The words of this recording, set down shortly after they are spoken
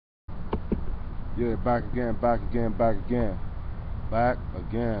Yeah, back again, back again, back again. Back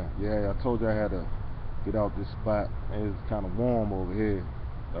again. Yeah, I told you I had to get out this spot. It's kind of warm over here.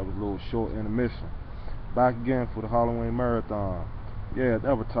 That was a little short intermission. Back again for the Halloween marathon. Yeah,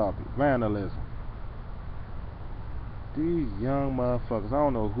 another topic. Vandalism. These young motherfuckers, I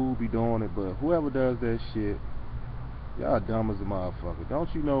don't know who be doing it, but whoever does that shit, y'all dumb as a motherfucker.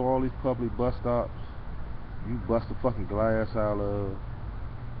 Don't you know all these public bus stops, you bust the fucking glass out of?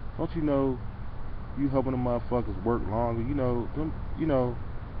 Don't you know you helping the motherfuckers work longer?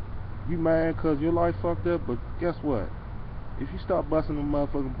 You mad cause your life fucked up, but guess what? If you start busting them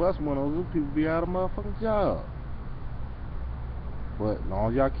motherfucking bus windows, those people be out of motherfucking job. But as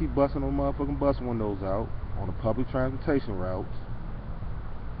long as y'all keep busting them motherfucking bus windows out on the public transportation routes,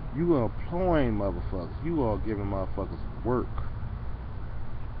 you are employing motherfuckers. You are giving motherfuckers work.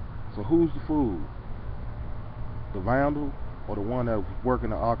 So who's the fool? The vandal or the one that's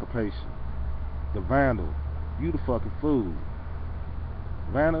working the occupation? The vandal. You the fucking fool.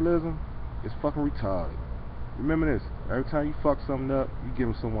 Vandalism is fucking retarded. Remember this, every time you fuck something up, you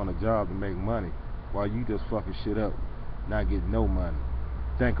giving someone a job to make money while you just fucking shit up, not getting no money.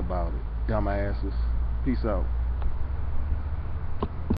 Think about it, dumbasses. Peace out.